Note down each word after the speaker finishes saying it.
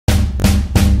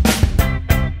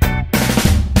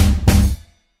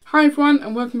Hi everyone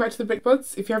and welcome back to the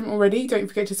Bods. If you haven't already, don't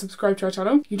forget to subscribe to our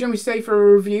channel. You join me today for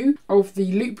a review of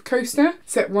the Loop Coaster,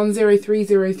 set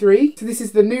 10303. So this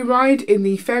is the new ride in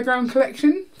the Fairground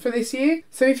collection for this year.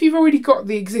 So if you've already got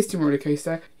the existing roller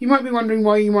coaster, you might be wondering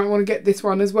why you might want to get this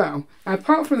one as well.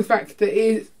 Apart from the fact that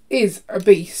it is a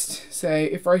beast, so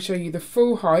if I show you the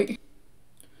full height,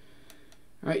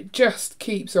 it just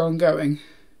keeps on going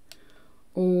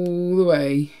all the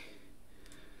way.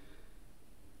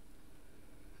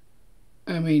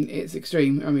 I mean, it's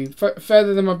extreme. I mean,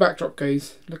 further than my backdrop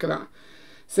goes. Look at that.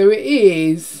 So it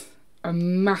is a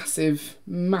massive,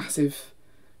 massive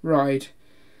ride.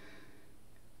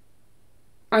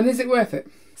 And is it worth it?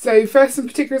 So first, some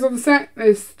particulars on the set.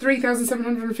 There's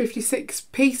 3,756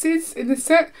 pieces in this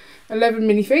set, 11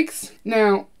 minifigs.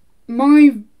 Now,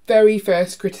 my very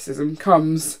first criticism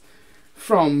comes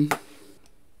from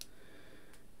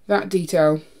that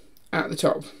detail at the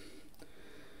top.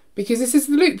 Because this is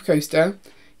the Loop Coaster,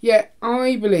 yet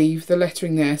I believe the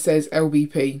lettering there says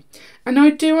LBP. And I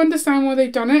do understand why they've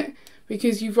done it,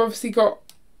 because you've obviously got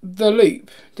the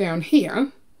loop down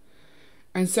here,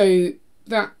 and so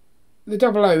that the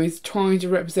double O is trying to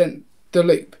represent the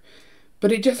loop,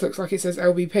 but it just looks like it says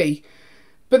LBP.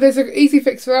 But there's an easy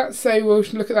fix for that, so we'll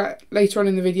look at that later on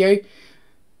in the video.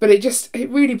 But it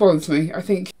really bothers me. I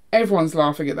think everyone's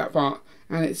laughing at that part,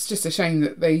 and it's just a shame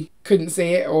that they couldn't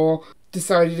see it or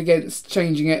decided against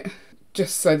changing it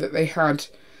just so that they had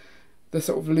the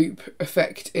sort of loop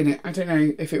effect in it. I don't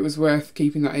know if it was worth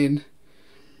keeping that in.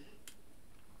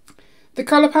 The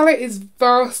colour palette is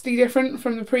vastly different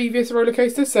from the previous roller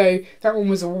coaster, so that one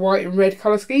was a white and red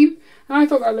colour scheme, and I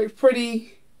thought that looked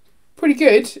pretty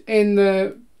good in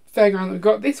the Fairground that we've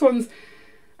got. This one's,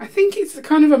 I think it's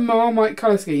kind of a Marmite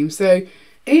colour scheme, so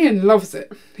Ian loves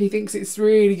it. He thinks it's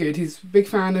really good. He's a big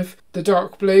fan of the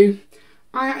dark blue.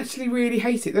 I actually really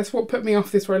hate it. That's what put me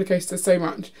off this roller coaster so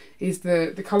much, is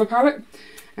the colour palette.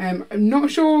 I'm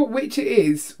not sure which it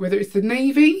is, whether it's the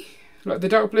navy, like the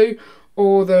dark blue,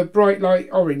 or the bright light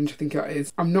orange, I think that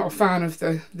is. I'm not a fan of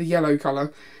the yellow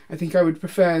colour. I think I would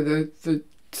prefer the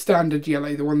standard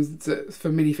yellow, the ones that for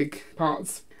minifig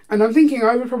parts. And I'm thinking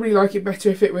I would probably like it better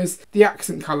if it was the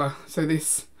accent colour, so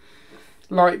this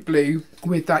light blue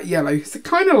with that yellow. So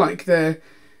kind of like the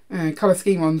colour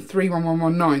scheme on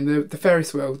 31119, the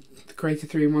Ferris wheel, the Creator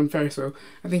 3-in-1 Ferris wheel.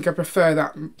 I think I prefer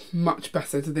that much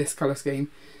better to this colour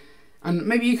scheme. And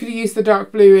maybe you could have used the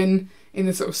dark blue in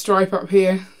the sort of stripe up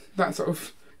here, that sort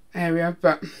of area,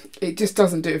 but it just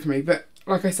doesn't do it for me. But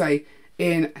like I say,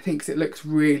 Ian thinks it looks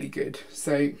really good,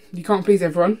 so you can't please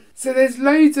everyone. So there's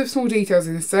loads of small details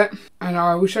in this set, and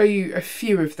I will show you a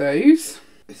few of those.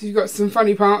 So you've got some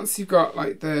funny parts. You've got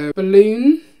like the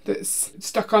balloon that's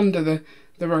stuck under the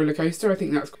roller coaster. I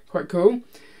think that's quite cool.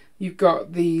 You've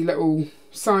got the little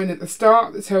sign at the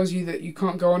start that tells you that you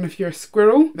can't go on if you're a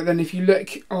squirrel, but then if you look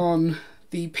on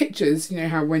the pictures, you know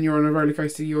how when you're on a roller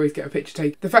coaster you always get a picture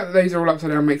taken. The fact that those are all upside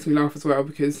down makes me laugh as well,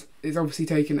 because it's obviously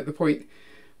taken at the point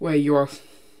where you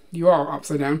are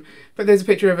upside down, but there's a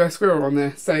picture of a squirrel on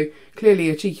there, so clearly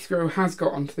a cheeky squirrel has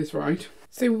got onto this ride.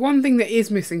 So one thing that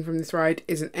is missing from this ride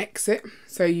is an exit.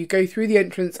 So you go through the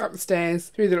entrance, up the stairs,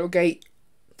 through the little gate,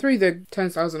 through the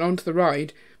turnstiles and onto the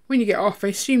ride. When you get off, I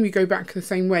assume you go back the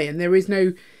same way, and there is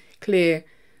no clear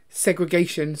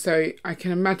segregation, so I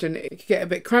can imagine it could get a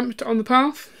bit cramped on the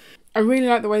path. I really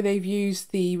like the way they've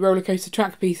used the roller coaster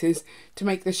track pieces to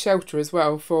make the shelter as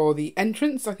well for the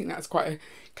entrance. I think that's quite a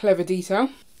clever detail.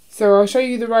 So I'll show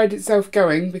you the ride itself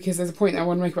going, because there's a point I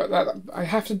want to make about that. I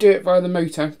have to do it via the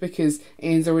motor because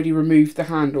Ian's already removed the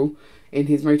handle in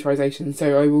his motorisation,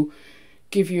 so I will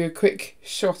give you a quick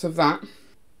shot of that.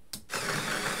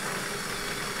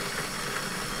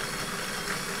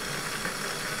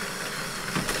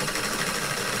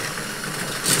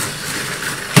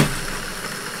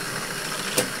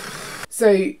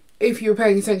 So if you're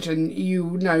paying attention,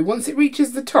 you know once it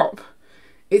reaches the top,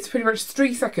 it's pretty much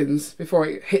 3 seconds before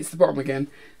it hits the bottom again.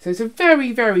 So it's a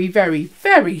very, very, very,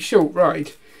 very short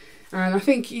ride. And I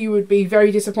think you would be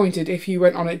very disappointed if you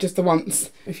went on it just the once,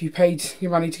 if you paid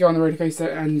your money to go on the roller coaster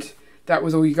and that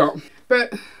was all you got.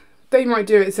 But they might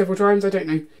do it several times, I don't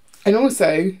know. And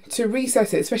also, to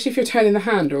reset it, especially if you're turning the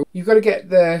handle, you've got to get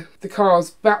the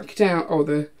cars back down, or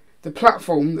the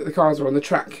platform that the cars are on, the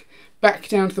track, back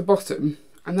down to the bottom.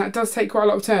 And that does take quite a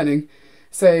lot of turning.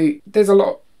 So there's a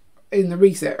lot in the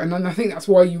reset, and I think that's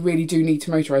why you really do need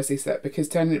to motorise this set, because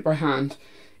turning it by hand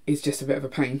is just a bit of a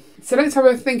pain. So let's have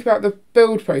a think about the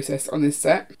build process on this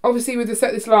set. Obviously with a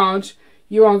set this large,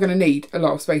 you are going to need a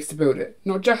lot of space to build it.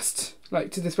 Not just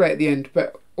like to display at the end,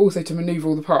 but also to manoeuvre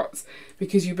all the parts,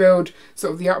 because you build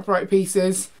sort of the upright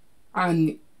pieces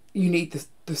and you need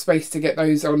the space to get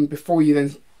those on before you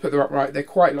then put them upright. They're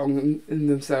quite long in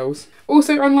themselves.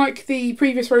 Also, unlike the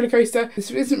previous roller coaster,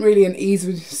 this isn't really an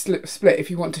easy split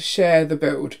if you want to share the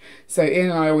build. So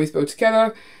Ian and I always build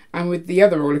together, and with the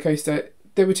other roller coaster,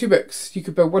 there were two books. You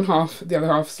could build one half, the other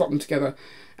half, slot them together,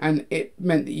 and it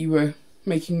meant that you were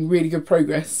making really good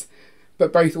progress,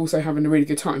 but both also having a really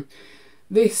good time.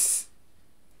 This,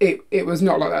 it was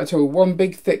not like that at all. One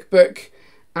big thick book,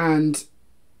 and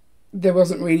there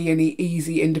wasn't really any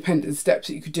easy independent steps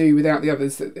that you could do without the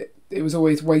others. It was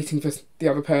always waiting for the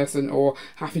other person or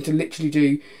having to literally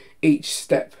do each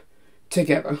step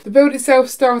together. The build itself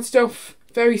started off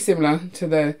very similar to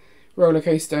the roller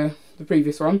coaster, the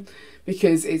previous one,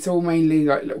 because it's all mainly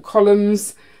like little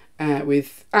columns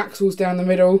with axles down the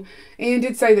middle. Ian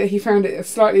did say that he found it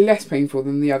slightly less painful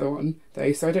than the other one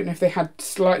though, so I don't know if they had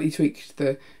slightly tweaked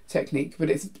the technique, but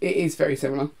it is very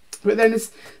similar. But then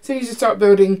as soon as you start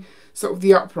building sort of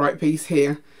the upright piece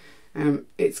here,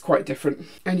 it's quite different.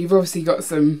 And you've obviously got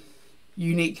some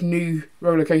unique new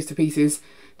roller coaster pieces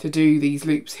to do these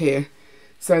loops here,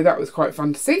 so that was quite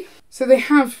fun to see. So they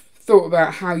have thought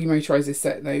about how you motorise this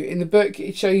set though. In the book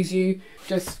it shows you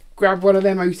just grab one of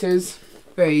their motors.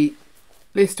 They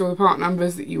list all the part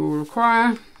numbers that you will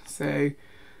require, so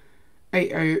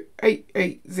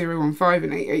 88015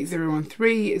 and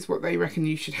 88013 is what they reckon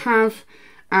you should have.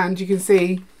 And you can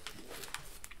see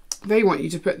they want you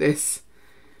to put this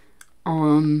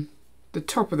on the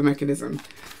top of the mechanism,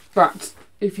 but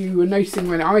if you were noticing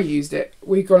when I used it,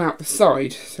 we've gone out the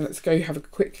side, so let's go have a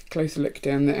quick closer look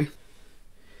down there.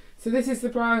 So this is the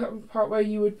part where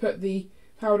you would put the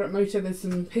powered up motor. There's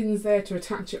some pins there to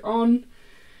attach it on.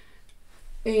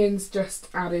 Ian's just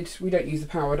added, we don't use the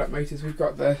powered up motors, we've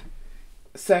got the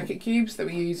circuit cubes that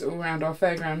we use all around our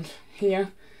fairground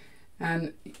here,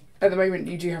 and at the moment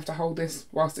you do have to hold this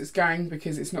whilst it's going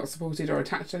because it's not supported or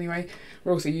attached anyway.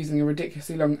 We're also using a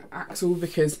ridiculously long axle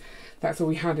because that's all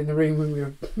we had in the room when we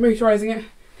were motorising it,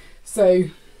 so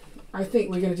I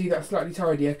think we're going to do that slightly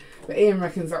tidier, but Ian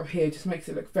reckons up here just makes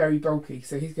it look very bulky,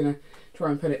 so he's going to try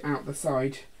and put it out the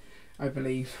side, I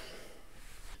believe.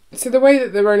 So the way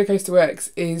that the roller coaster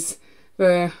works is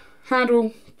the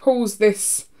handle pulls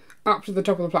this up to the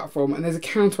top of the platform, and there's a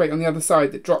counterweight on the other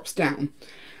side that drops down.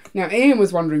 Now Ian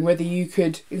was wondering whether you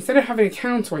could, instead of having a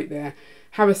counterweight there,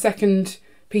 have a second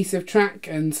piece of track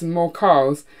and some more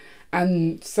cars,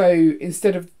 and so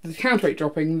instead of the counterweight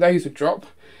dropping, those would drop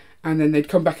and then they'd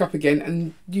come back up again,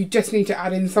 and you just need to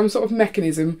add in some sort of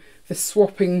mechanism for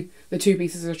swapping the two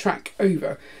pieces of track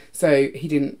over. So he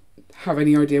didn't have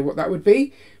any idea what that would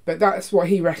be, but that's what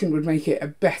he reckoned would make it a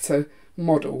better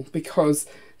model, because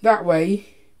that way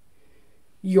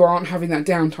you aren't having that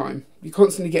downtime. You're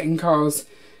constantly getting cars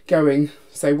going,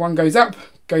 so one goes up,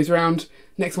 goes round,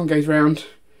 next one goes round.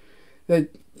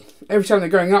 Every time they're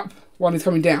going up, one is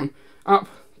coming down, up,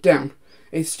 down.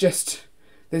 It's just,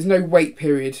 there's no wait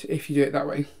period if you do it that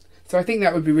way. So I think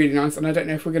that would be really nice, and I don't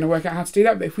know if we're going to work out how to do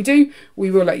that, but if we do,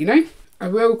 we will let you know. I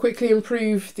will quickly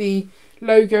improve the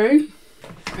logo,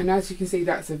 and as you can see,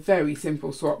 that's a very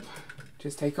simple swap.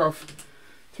 Just take off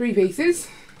 3 pieces,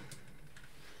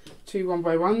 2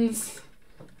 1x1s,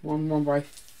 1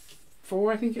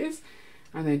 1x4 I think it is,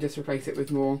 and then just replace it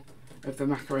with more of the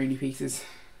macaroni pieces,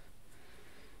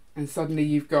 and suddenly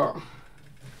you've got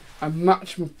a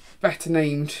much better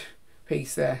named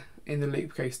piece there in the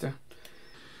loop coaster.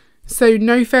 So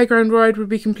no fairground ride would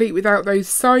be complete without those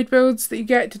side builds that you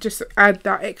get to just add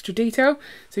that extra detail.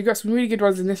 So you've got some really good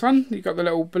ones in this one. You've got the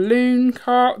little balloon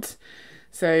cart,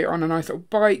 so on a nice little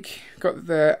bike. You've got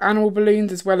the animal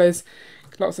balloons, as well as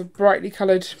lots of brightly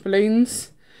coloured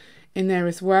balloons in there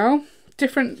as well.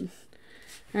 Different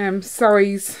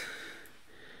size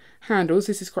handles.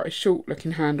 This is quite a short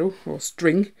looking handle, or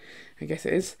string I guess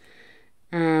it is.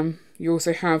 You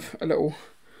also have a little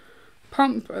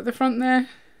pump at the front there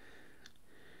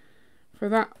for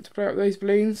that, to blow up those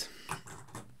balloons,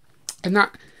 and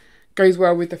that goes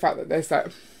well with the fact that there's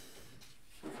that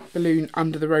balloon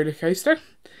under the roller coaster.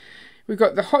 We've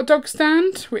got the hot dog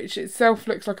stand, which itself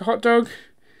looks like a hot dog.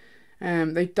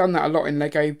 They've done that a lot in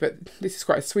Lego, but this is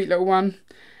quite a sweet little one.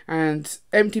 And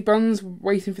empty buns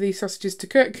waiting for these sausages to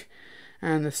cook,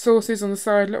 and the sauces on the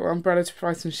side, little umbrella to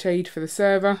provide some shade for the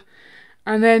server.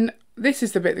 And then this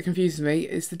is the bit that confuses me,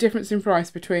 is the difference in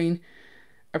price between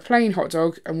a plain hot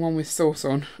dog and one with sauce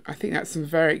on. I think that's some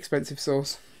very expensive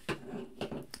sauce.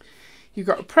 You've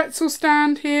got a pretzel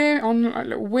stand here on like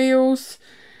little wheels,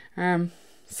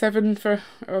 7 for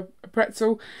a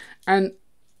pretzel, and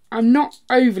I'm not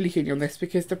overly keen on this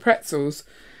because the pretzels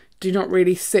do not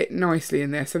really sit nicely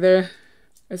in there, so they're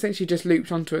essentially just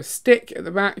looped onto a stick at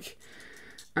the back,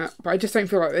 but I just don't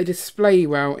feel like they display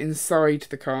well inside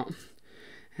the cart.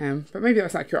 But maybe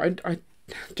that's accurate. I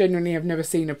genuinely have never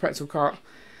seen a pretzel cart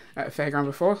at a fairground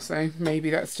before, so maybe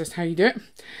that's just how you do it.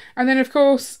 And then of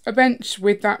course a bench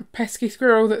with that pesky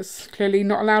squirrel that's clearly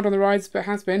not allowed on the rides but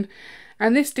has been.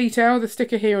 And this detail, the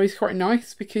sticker here, is quite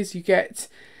nice because you get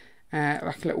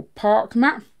like a little park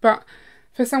map, but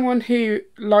for someone who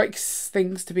likes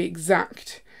things to be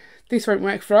exact, this won't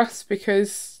work for us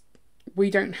because we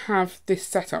don't have this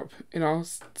setup in our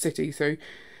city. So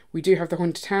we do have the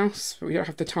haunted house, but we don't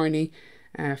have the tiny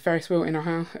Ferris wheel in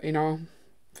our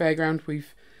fairground.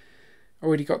 We've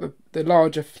already got the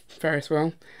larger Ferris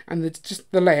wheel, and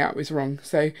just the layout is wrong.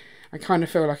 So I kind of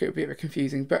feel like it would be a bit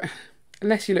confusing, but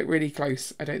unless you look really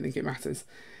close, I don't think it matters.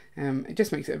 It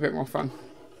just makes it a bit more fun.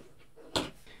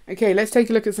 Okay, let's take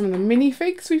a look at some of the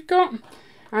minifigs we've got.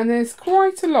 And there's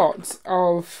quite a lot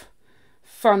of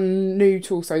fun new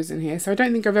torsos in here. So I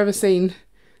don't think I've ever seen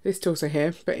this torso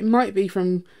here, but it might be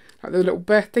from like the little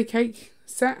birthday cake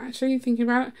set, actually, thinking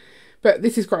about it. But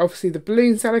this is quite obviously the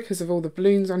balloon seller because of all the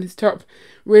balloons on his top.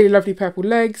 Really lovely purple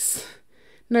legs.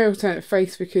 No alternate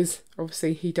face because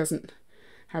obviously he doesn't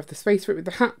have the space for it with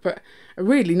the hat, but a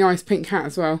really nice pink hat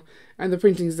as well. And the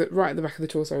printing is right at the back of the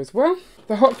torso as well.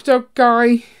 The hot dog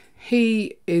guy,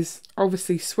 he is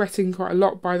obviously sweating quite a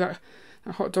lot by that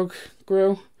hot dog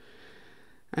grill.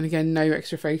 And again, no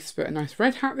extra face, but a nice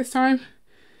red hat this time.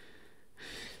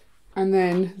 And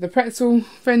then the pretzel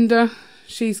vendor,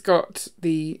 she's got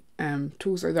the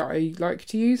torso that I like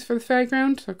to use for the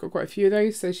fairground. I've got quite a few of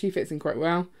those, so she fits in quite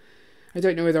well. I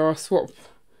don't know whether I'll swap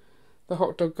the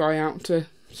hot dog guy out to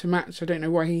match. I don't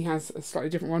know why he has a slightly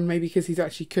different one. Maybe because he's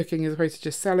actually cooking as opposed to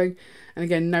just selling. And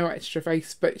again, no extra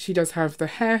face, but she does have the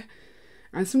hair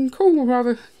and some cool,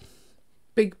 rather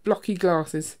big blocky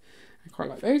glasses. I quite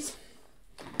like those.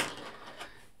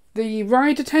 The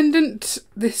ride attendant,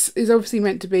 this is obviously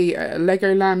meant to be a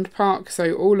Legoland park,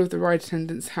 so all of the ride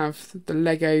attendants have the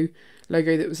Lego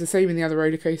logo that was the same in the other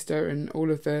roller coaster, and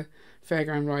all of the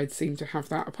fairground rides seem to have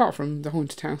that, apart from the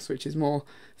haunted house, which is more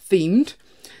themed.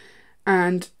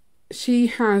 And she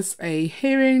has a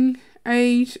hearing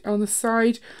aid on the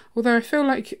side, although I feel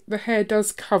like the hair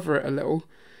does cover it a little.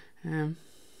 No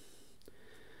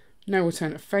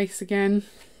alternate face again.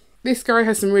 This guy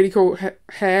has some really cool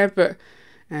hair, but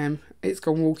it's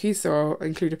gone wonky, so I'll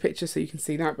include a picture so you can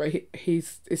see that. But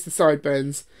it's the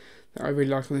sideburns that I really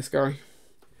like on this guy.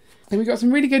 Then we've got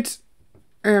some really good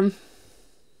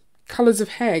colours of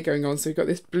hair going on. So we've got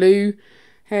this blue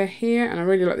hair here, and I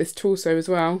really like this torso as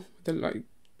well. The like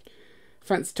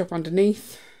fancy top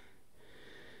underneath.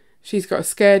 She's got a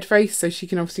scared face, so she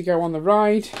can obviously go on the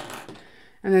ride.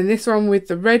 And then this one with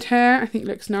the red hair, I think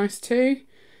looks nice too.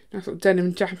 Nice little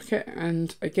denim jacket,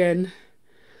 and again,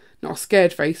 not a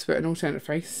scared face, but an alternate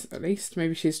face at least.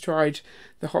 Maybe she's tried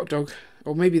the hot dog,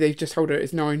 or maybe they've just told her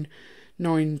it's $9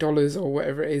 or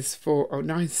whatever it is for, oh,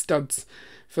 9 studs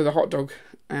for the hot dog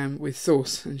with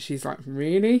sauce, and she's like,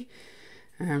 really?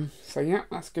 So yeah,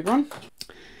 that's a good one.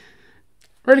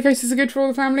 Roller coasters are good for all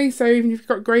the family, so even if you've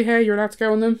got grey hair, you're allowed to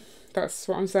go on them. That's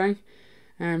what I'm saying.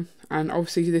 And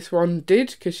obviously this one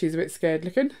did, because she's a bit scared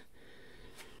looking.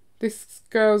 This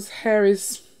girl's hair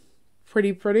is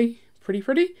pretty.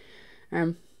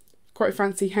 Quite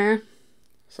fancy hair.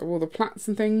 So all the plaits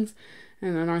and things.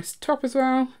 And a nice top as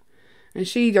well. And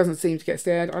she doesn't seem to get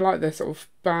scared. I like the sort of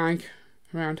bag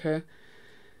around her.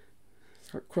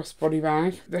 It's like a crossbody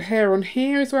bag. The hair on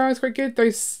here as well is quite good.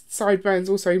 Those sideburns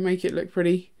also make it look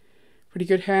pretty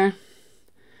good hair.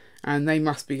 And they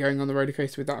must be going on the roller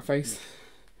coaster with that face.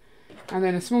 And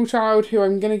then a small child who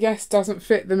I'm going to guess doesn't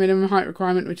fit the minimum height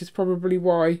requirement, which is probably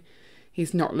why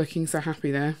he's not looking so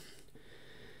happy there.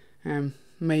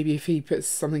 Maybe if he puts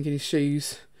something in his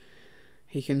shoes,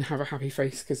 he can have a happy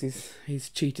face because he's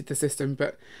cheated the system,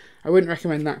 but I wouldn't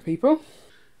recommend that, people.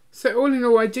 So all in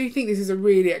all, I do think this is a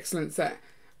really excellent set.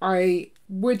 I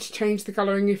would change the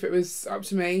colouring if it was up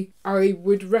to me. I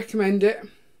would recommend it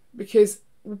because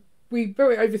we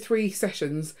built it over 3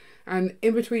 sessions, and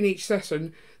in between each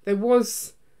session there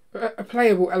was a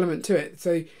playable element to it.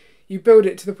 So you build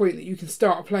it to the point that you can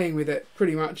start playing with it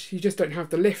pretty much. You just don't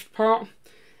have the lift part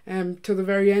till the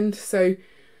very end. So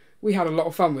we had a lot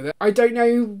of fun with it. I don't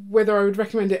know whether I would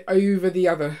recommend it over the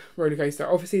other roller coaster.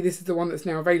 Obviously this is the one that's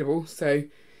now available, so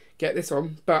get this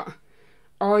one. But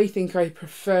I think I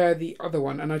prefer the other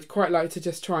one, and I'd quite like to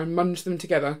just try and munge them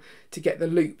together to get the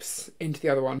loops into the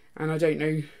other one. And I don't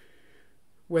know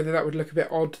whether that would look a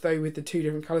bit odd though with the 2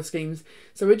 different colour schemes.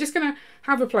 So we're just going to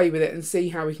have a play with it and see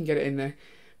how we can get it in there.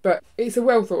 But it's a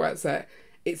well thought out set.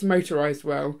 It's motorised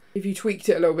well. If you tweaked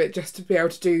it a little bit just to be able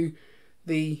to do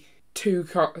the two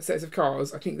sets of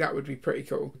cars, I think that would be pretty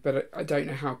cool. But I don't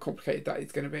know how complicated that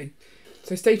is going to be.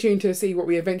 So stay tuned to see what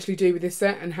we eventually do with this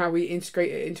set and how we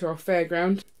integrate it into our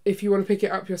fairground. If you want to pick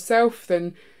it up yourself,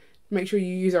 then make sure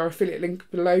you use our affiliate link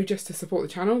below just to support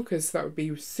the channel, because that would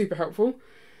be super helpful.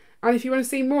 And if you want to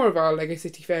see more of our Lego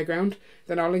City Fairground,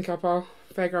 then I'll link up our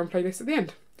fairground playlist at the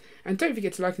end. And don't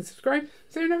forget to like and subscribe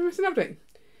so you never miss an update.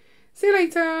 See you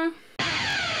later!